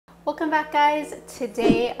Welcome back, guys.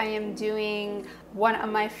 Today I am doing one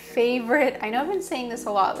of my favorite, I know I've been saying this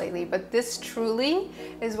a lot lately, but this truly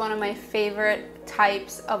is one of my favorite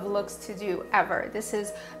types of looks to do ever. This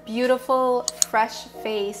is beautiful, fresh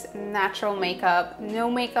face, natural makeup,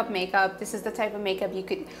 no makeup. This is the type of makeup you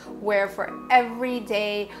could wear for every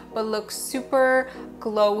day, but look super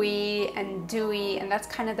glowy and dewy, and that's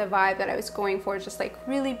kind of the vibe that I was going for, just like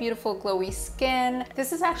really beautiful glowy skin.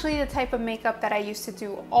 This is actually the type of makeup that I used to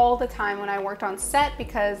do all the time when I worked on set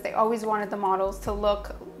because they always wanted the models to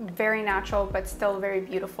look very natural but still very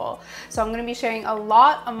beautiful. So I'm going to be sharing a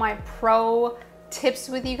lot of my pro tips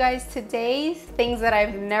with you guys today, things that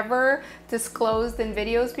I've never disclosed in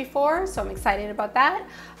videos before, so I'm excited about that.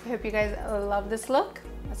 I hope you guys love this look.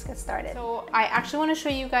 Let's get started. So I actually want to show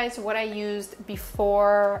you guys what I used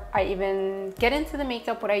before I even get into the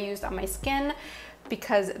makeup, what I used on my skin,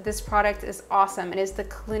 because this product is awesome. It is the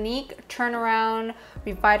Clinique Turnaround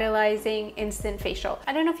Revitalizing Instant Facial.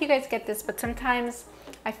 I don't know if you guys get this, but sometimes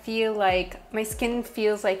I feel like my skin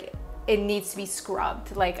feels like it needs to be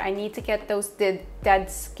scrubbed. Like I need to get those dead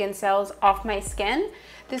skin cells off my skin.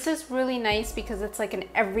 This is really nice because it's like an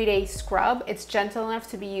everyday scrub. It's gentle enough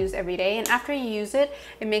to be used every day, and after you use it,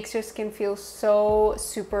 it makes your skin feel so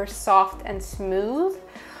super soft and smooth,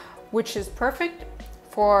 which is perfect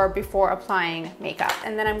for before applying makeup.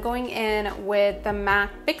 And then I'm going in with the MAC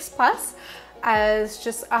Fix Plus as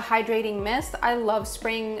just a hydrating mist. I love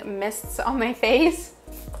spraying mists on my face.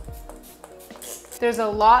 There's a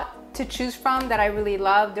lot to choose from that I really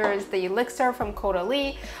love. There is the elixir from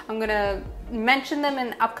Caudalie. I'm gonna mention them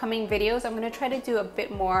in upcoming videos. I'm gonna try to do a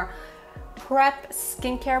bit more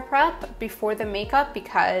skincare prep before the makeup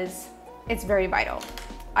because it's very vital.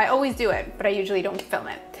 I always do it, but I usually don't film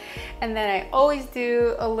it. And then I always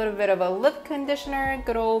do a little bit of a lip conditioner,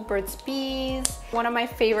 good old Burt's Bees. One of my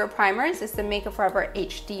favorite primers is the Makeup Forever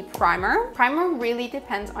HD Primer. Primer really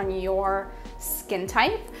depends on your skin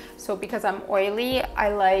type. So because I'm oily, I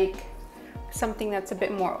like something that's a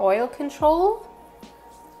bit more oil control.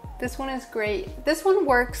 This one is great. This one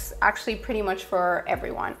works actually pretty much for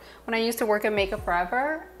everyone. When I used to work at Makeup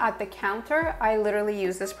Forever, at the counter, I literally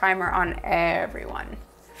used this primer on everyone.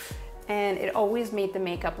 And it always made the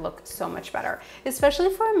makeup look so much better.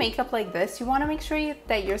 Especially for a makeup like this, you wanna make sure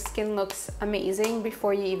that your skin looks amazing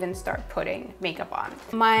before you even start putting makeup on.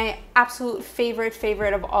 My absolute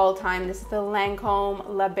favorite of all time, this is the Lancome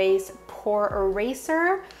La Base Pore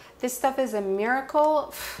Eraser. This stuff is a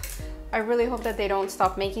miracle. I really hope that they don't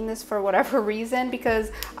stop making this for whatever reason,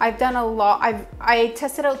 because I've done a lot. I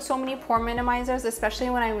tested out so many pore minimizers, especially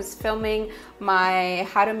when I was filming my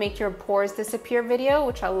how to make your pores disappear video,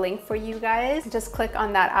 which I'll link for you guys. Just click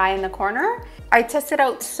on that eye in the corner. I tested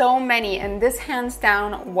out so many, and this hands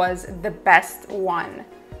down was the best one.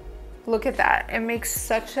 Look at that. It makes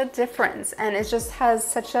such a difference, and it just has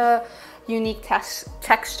such a unique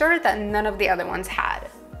texture that none of the other ones had.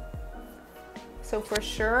 So for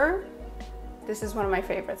sure, this is one of my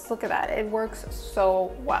favorites. Look at that, it works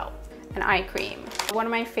so well. An eye cream. One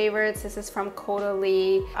of my favorites, this is from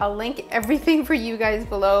Caudalie. I'll link everything for you guys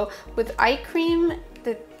below. With eye cream,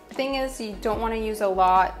 the thing is you don't wanna use a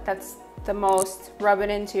lot. That's the most. Rub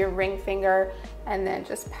it into your ring finger and then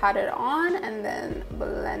just pat it on and then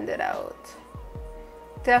blend it out.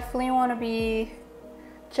 Definitely wanna be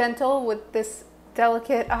gentle with this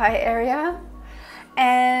delicate eye area.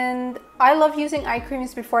 And I love using eye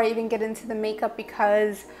creams before I even get into the makeup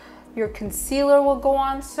because your concealer will go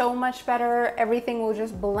on so much better. Everything will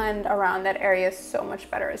just blend around that area so much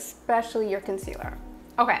better, especially your concealer.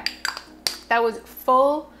 Okay, that was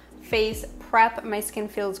full face prep. My skin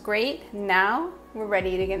feels great. Now we're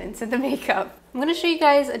ready to get into the makeup. I'm gonna show you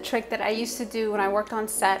guys a trick that I used to do when I worked on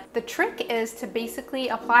set. The trick is to basically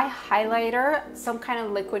apply highlighter, some kind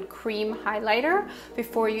of liquid cream highlighter,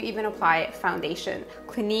 before you even apply foundation.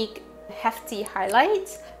 Clinique Hefty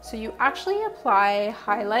Highlights. So you actually apply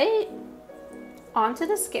highlight onto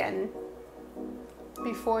the skin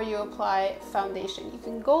before you apply foundation. You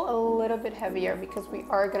can go a little bit heavier because we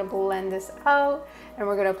are gonna blend this out and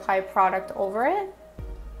we're gonna apply product over it.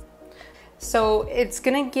 So it's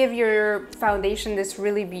gonna give your foundation this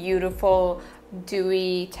really beautiful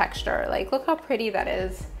dewy texture. Like, look how pretty that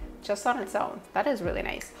is just on its own. That is really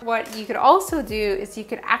nice. What you could also do is you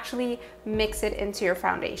could actually mix it into your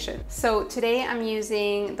foundation. So today I'm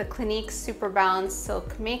using the Clinique Super Balanced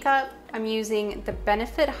Silk Makeup. I'm using the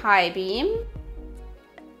Benefit High Beam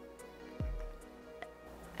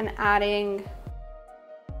and adding,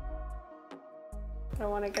 I don't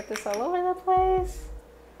wanna get this all over the place,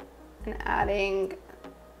 and adding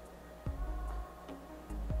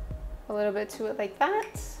a little bit to it like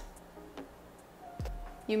that.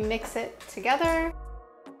 You mix it together.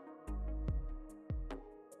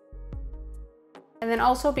 And then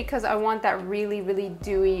also because I want that really, really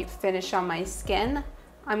dewy finish on my skin,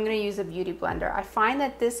 I'm gonna use a beauty blender. I find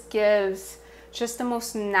that this gives just the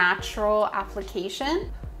most natural application.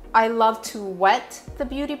 I love to wet the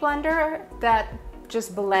beauty blender. That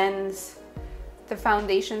just blends the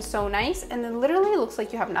foundation so nice, and it literally looks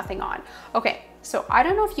like you have nothing on. Okay, so I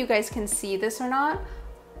don't know if you guys can see this or not,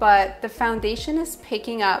 but the foundation is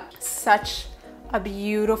picking up such a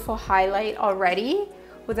beautiful highlight already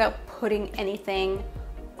without putting anything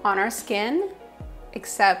on our skin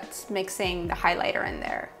except mixing the highlighter in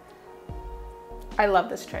there. I love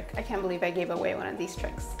this trick. I can't believe I gave away one of these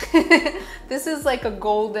tricks. This is like a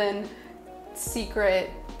golden secret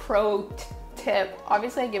pro tip.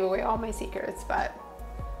 Obviously I give away all my secrets, but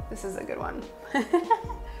this is a good one.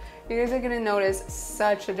 You guys are gonna notice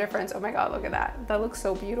such a difference. Oh my God, look at that. That looks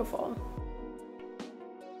so beautiful.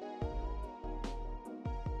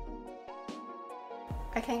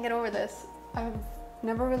 I can't get over this. I've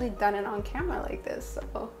never really done it on camera like this,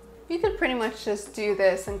 so. You could pretty much just do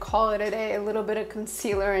this and call it a day. A little bit of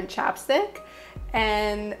concealer and chapstick,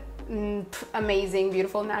 and amazing,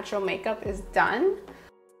 beautiful, natural makeup is done.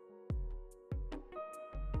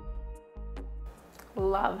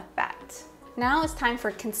 Love that. Now it's time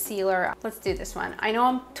for concealer. Let's do this one. I know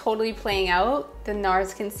I'm totally playing out the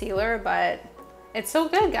NARS concealer, but it's so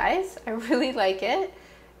good, guys. I really like it.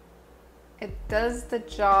 It does the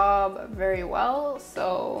job very well,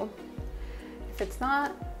 so if it's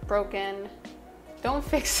not broken, don't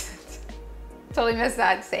fix it. Totally missed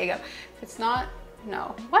that saying. If it's not,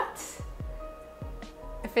 no. What?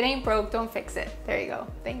 If it ain't broke, don't fix it. There you go.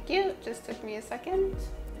 Thank you. Just took me a second.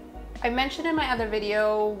 I mentioned in my other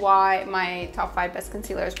video why my top 5 best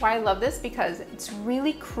concealers, why I love this, because it's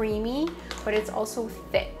really creamy, but it's also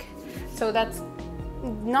thick. So that's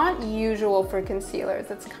not usual for concealers.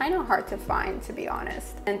 It's kind of hard to find, to be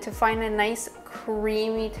honest. And to find a nice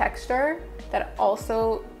creamy texture that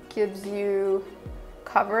also gives you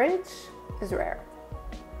coverage is rare.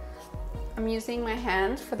 I'm using my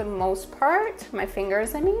hand for the most part, my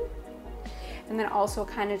fingers I mean, and then also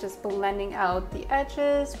kind of just blending out the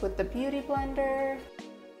edges with the beauty blender.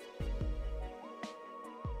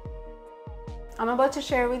 I'm about to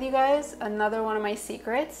share with you guys another one of my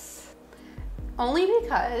secrets, only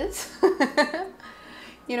because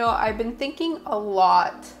you know, I've been thinking a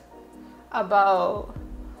lot about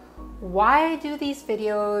why I do these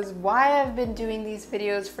videos, why I've been doing these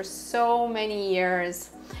videos for so many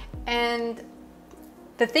years. And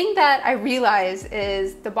the thing that I realize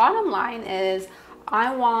is the bottom line is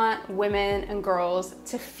I want women and girls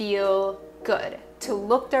to feel good, to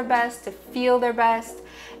look their best, to feel their best.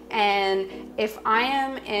 And if I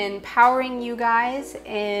am empowering you guys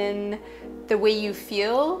in the way you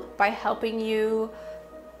feel by helping you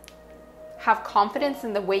have confidence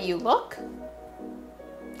in the way you look,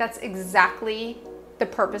 that's exactly the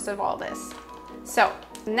purpose of all this. So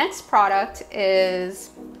the next product is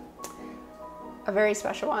a very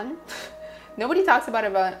special one. Nobody talks about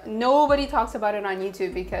it on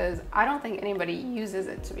YouTube because I don't think anybody uses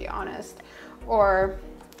it, to be honest, or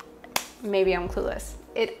maybe I'm clueless.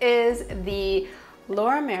 It is the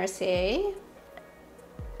Laura Mercier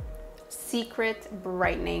Secret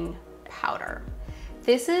Brightening Powder.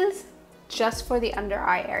 This is just for the under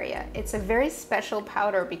eye area. It's a very special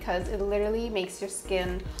powder because it literally makes your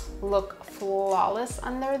skin look flawless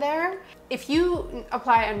under there. If you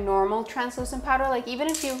apply a normal translucent powder, like even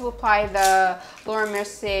if you apply the Laura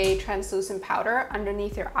Mercier translucent powder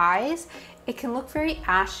underneath your eyes, it can look very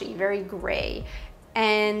ashy, very gray,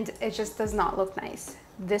 and it just does not look nice.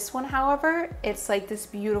 This one, however, it's like this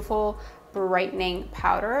beautiful brightening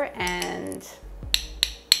powder, and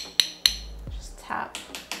just tap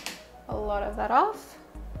a lot of that off.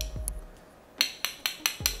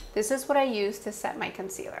 This is what I use to set my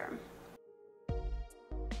concealer.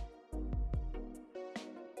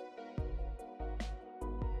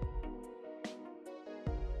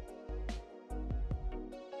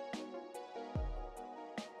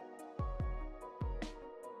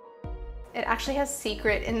 It actually has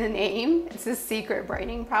secret in the name. It's a secret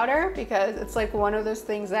brightening powder because it's like one of those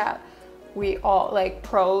things that we all, like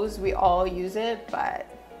pros, we all use it, but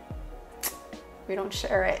we don't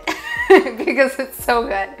share it because it's so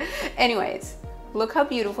good. Anyways, look how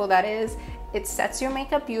beautiful that is. It sets your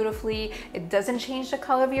makeup beautifully. It doesn't change the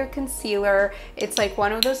color of your concealer. It's like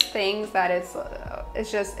one of those things that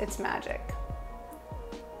it's magic.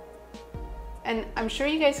 And I'm sure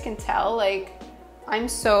you guys can tell, like, I'm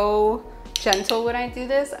so gentle when I do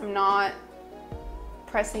this. I'm not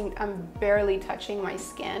pressing, I'm barely touching my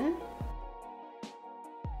skin.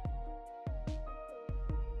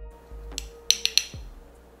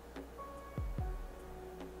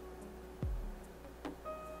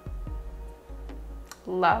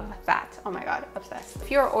 love that. Oh my God, obsessed.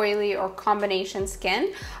 If you're oily or combination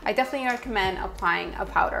skin, I definitely recommend applying a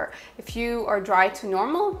powder. If you are dry to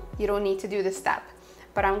normal, you don't need to do this step,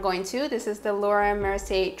 but I'm going to. This is the Laura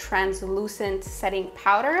Mercier Translucent Setting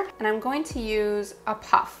Powder, and I'm going to use a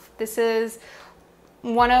puff. This is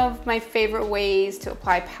one of my favorite ways to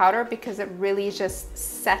apply powder because it really just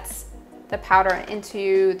sets the powder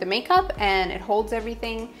into the makeup and it holds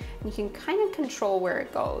everything. You can kind of control where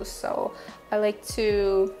it goes. So I like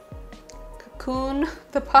to cocoon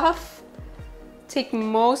the puff, take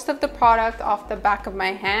most of the product off the back of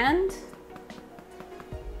my hand,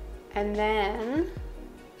 and then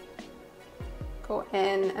go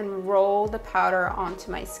in and roll the powder onto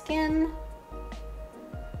my skin.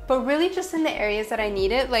 But really just in the areas that I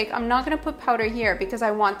need it. Like, I'm not gonna put powder here because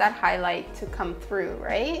I want that highlight to come through,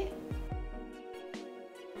 right?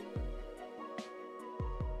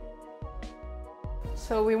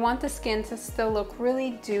 So we want the skin to still look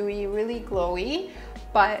really dewy, really glowy,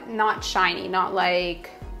 but not shiny, not like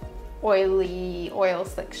oily, oil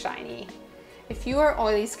slick shiny. If you are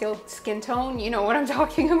oily skin tone, you know what I'm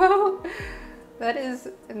talking about. That is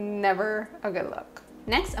never a good look.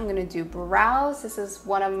 Next, I'm gonna do brows. This is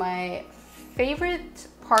one of my favorite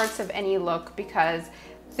parts of any look because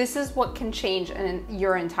this is what can change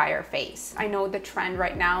your entire face. I know the trend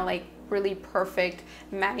right now, like really perfect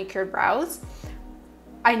manicured brows.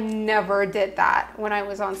 I never did that when I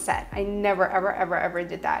was on set. I never, ever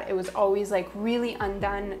did that. It was always like really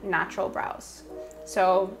undone natural brows.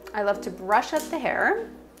 So I love to brush up the hair.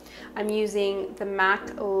 I'm using the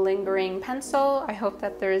MAC Lingering Pencil. I hope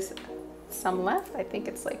that there's some left. I think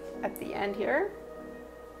it's like at the end here.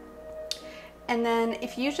 And then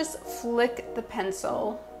if you just flick the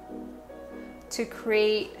pencil to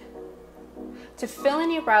fill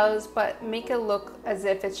in your brows, but make it look as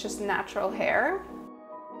if it's just natural hair.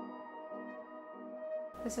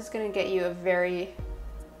 This is gonna get you a very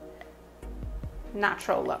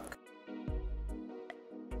natural look.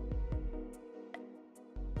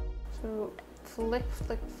 So flick,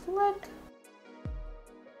 flick, flick.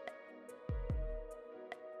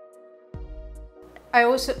 I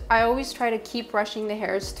always try to keep brushing the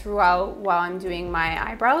hairs throughout while I'm doing my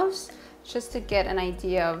eyebrows, just to get an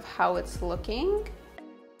idea of how it's looking.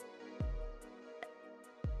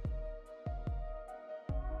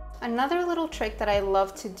 Another little trick that I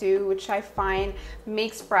love to do, which I find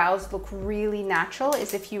makes brows look really natural,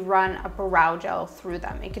 is if you run a brow gel through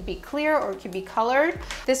them. It could be clear or it could be colored.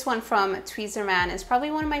 This one from Tweezerman is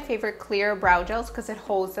probably one of my favorite clear brow gels because it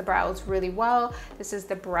holds the brows really well. This is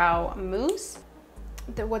the Brow Mousse.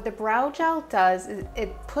 What the brow gel does is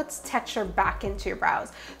it puts texture back into your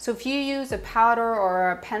brows. So if you use a powder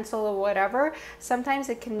or a pencil or whatever, sometimes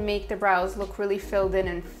it can make the brows look really filled in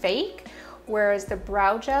and fake, whereas the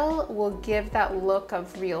brow gel will give that look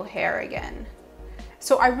of real hair again.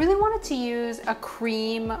 So I really wanted to use a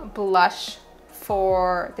cream blush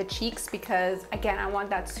for the cheeks because, again, I want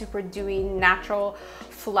that super dewy, natural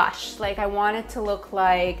flush. Like, I want it to look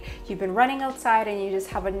like you've been running outside and you just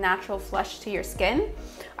have a natural flush to your skin.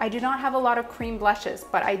 I do not have a lot of cream blushes,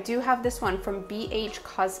 but I do have this one from BH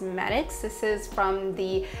Cosmetics. This is from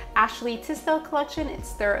the Ashley Tisdale collection.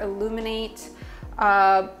 It's their Illuminate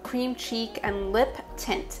cream cheek and lip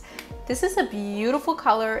tint. This is a beautiful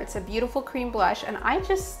color. It's a beautiful cream blush, and I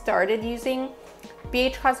just started using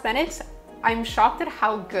BH Cosmetics. I'm shocked at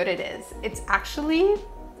how good it is. It's actually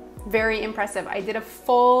very impressive. I did a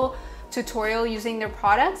full tutorial using their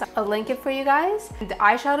products. I'll link it for you guys. The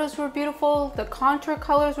eyeshadows were beautiful. The contour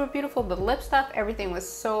colors were beautiful. The lip stuff, everything was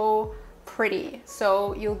so pretty.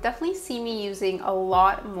 So you'll definitely see me using a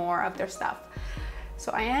lot more of their stuff.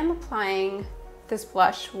 So I am applying this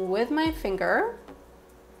blush with my finger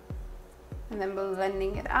and then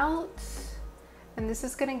blending it out. And this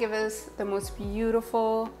is gonna give us the most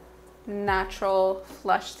beautiful, natural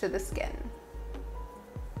flush to the skin.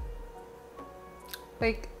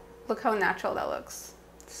 Like, look how natural that looks.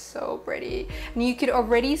 So pretty. And you could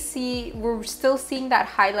already see, we're still seeing that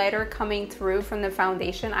highlighter coming through from the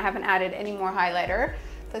foundation. I haven't added any more highlighter.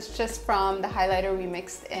 That's just from the highlighter we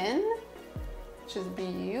mixed in, which is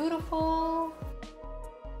beautiful.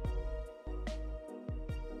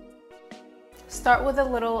 Start with a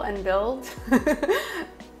little and build.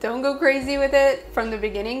 Don't go crazy with it from the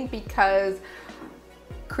beginning because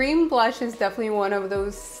cream blush is definitely one of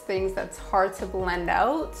those things that's hard to blend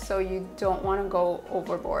out, so you don't want to go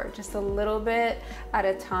overboard. Just a little bit at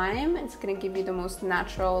a time. It's going to give you the most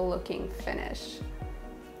natural looking finish.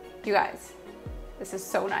 You guys, this is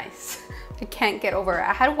so nice. I can't get over it.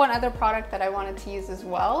 I had one other product that I wanted to use as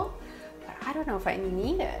well, but I don't know if I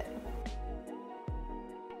need it.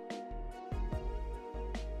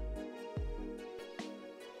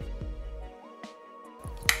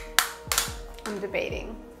 I'm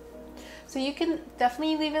debating. So you can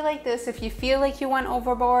definitely leave it like this. If you feel like you went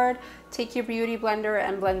overboard, take your beauty blender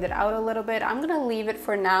and blend it out a little bit. I'm gonna leave it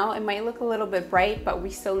for now. It might look a little bit bright, but we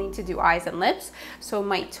still need to do eyes and lips, so it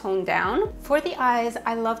might tone down. For the eyes,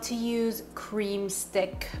 I love to use cream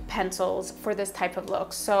stick pencils for this type of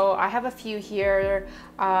look. So I have a few here.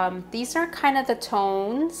 These are kind of the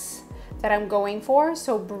tones that I'm going for.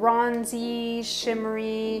 So bronzy,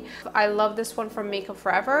 shimmery. I love this one from Makeup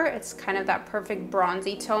Forever. It's kind of that perfect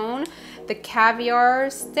bronzy tone. The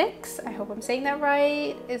Caviar Sticks, I hope I'm saying that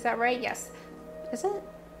right. Is that right? Yes. Is it?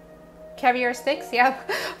 Caviar Sticks, yeah,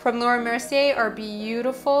 from Laura Mercier are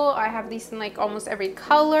beautiful. I have these in like almost every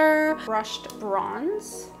color. Brushed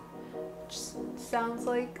Bronze, which sounds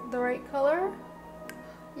like the right color.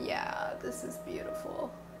 Yeah, this is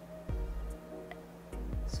beautiful.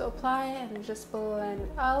 So apply and just blend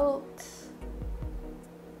out.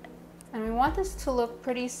 And we want this to look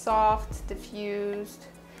pretty soft, diffused.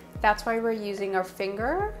 That's why we're using our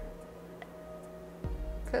finger,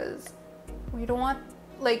 because we don't want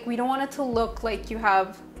it to look like you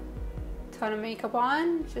have a ton of makeup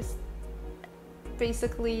on. Just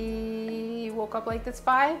basically woke up like this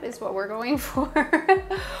vibe is what we're going for,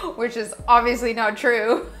 which is obviously not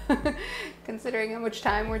true considering how much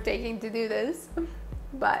time we're taking to do this.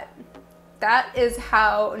 But that is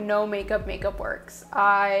how no makeup works.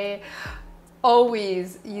 I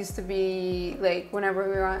always used to be like,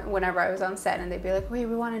 whenever I was on set and they'd be like, wait,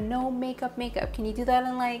 we want a no makeup. Can you do that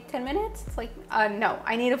in like 10 minutes? It's like, no,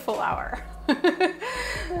 I need a full hour.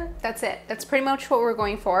 That's it. That's pretty much what we're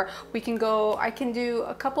going for. I can do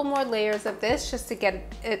a couple more layers of this just to get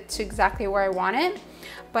it to exactly where I want it.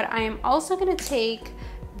 But I am also gonna take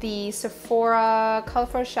the Sephora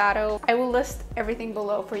Colorful Shadow. I will list everything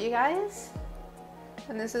below for you guys.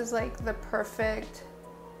 And this is like the perfect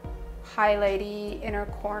highlighty inner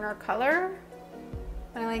corner color.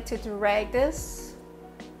 And I like to drag this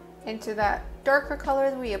into that darker color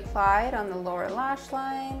that we applied on the lower lash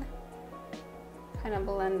line. Kind of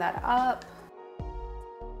blend that up.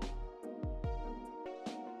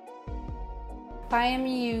 I am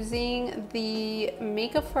using the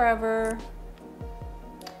Makeup Forever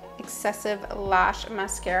Excessive Lash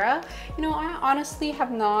Mascara. You know, I honestly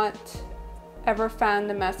have not ever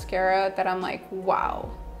found a mascara that I'm like,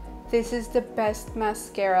 wow, this is the best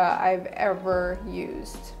mascara I've ever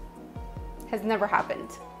used. Has never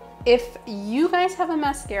happened. If you guys have a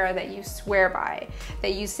mascara that you swear by,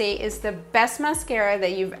 that you say is the best mascara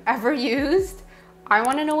that you've ever used, I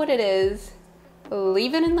want to know what it is.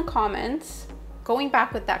 Leave it in the comments. Going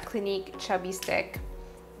back with that Clinique Chubby Stick,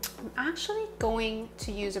 I'm actually going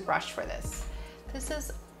to use a brush for this. This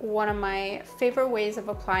is one of my favorite ways of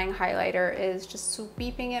applying highlighter, is just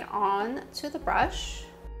sweeping it on to the brush.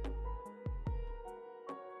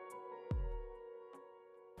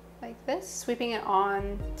 Like this, sweeping it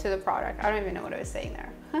on to the product. I don't even know what I was saying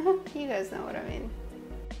there. You guys know what I mean.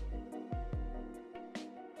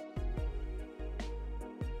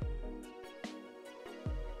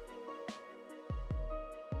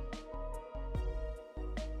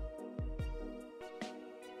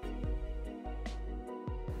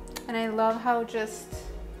 And I love how this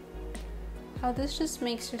just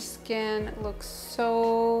makes your skin look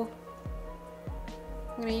so...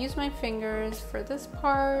 I'm gonna use my fingers for this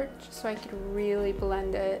part just so I could really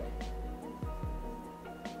blend it.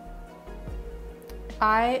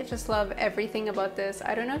 I just love everything about this.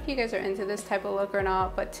 I don't know if you guys are into this type of look or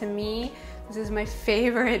not, but to me, this is my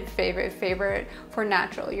favorite for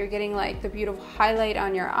natural. You're getting like the beautiful highlight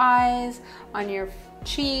on your eyes, on your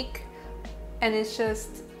cheek, and it's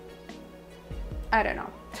just, I don't know.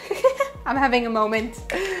 I'm having a moment.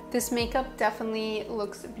 This makeup definitely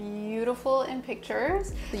looks beautiful in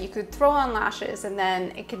pictures. You could throw on lashes and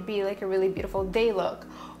then it could be like a really beautiful day look.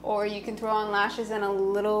 Or you can throw on lashes and a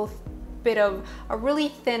little bit of a really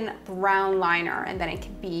thin brown liner and then it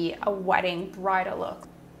could be a wedding bridal look.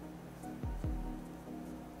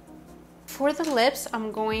 For the lips,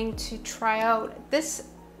 I'm going to try out this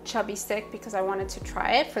Chubby Stick because I wanted to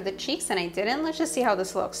try it for the cheeks and I didn't. Let's just see how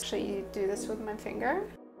this looks. Should you do this with my finger?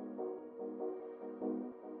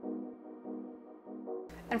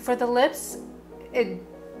 And for the lips, it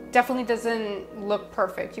definitely doesn't look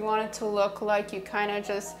perfect. You want it to look like you kind of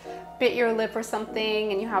just bit your lip or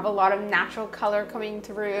something and you have a lot of natural color coming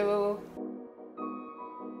through.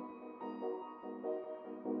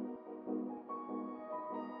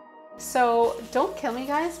 So don't kill me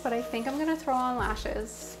guys, but I think I'm gonna throw on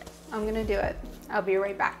lashes. I'm gonna do it. I'll be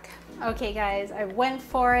right back. Okay guys, I went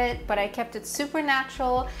for it, but I kept it super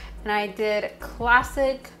natural and I did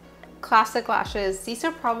classic classic lashes. These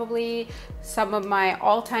are probably some of my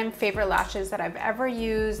all-time favorite lashes that I've ever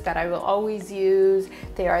used, that I will always use.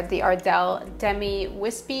 They are the Ardell Demi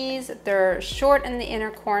Wispies. They're short in the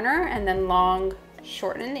inner corner and then long,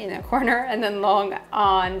 short in the inner corner and then long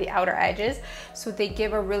on the outer edges. So they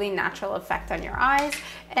give a really natural effect on your eyes.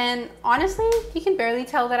 And honestly, you can barely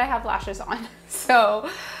tell that I have lashes on. So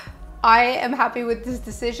I am happy with this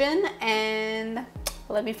decision, and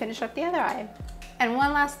let me finish up the other eye. And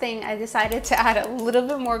one last thing, I decided to add a little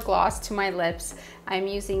bit more gloss to my lips. I'm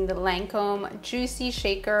using the Lancome Juicy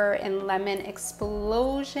Shaker in Lemon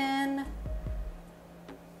Explosion,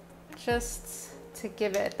 just to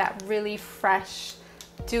give it that really fresh,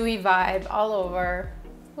 dewy vibe all over.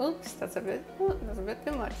 Oops, that's a bit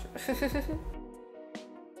too much.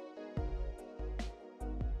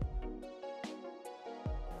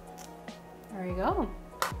 There you go.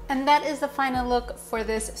 And that is the final look for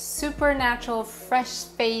this super natural, fresh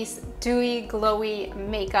face, dewy, glowy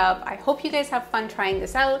makeup. I hope you guys have fun trying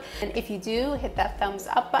this out. And if you do, hit that thumbs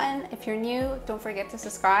up button. If you're new, don't forget to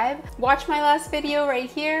subscribe. Watch my last video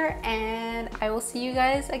right here, and I will see you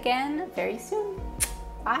guys again very soon.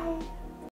 Bye.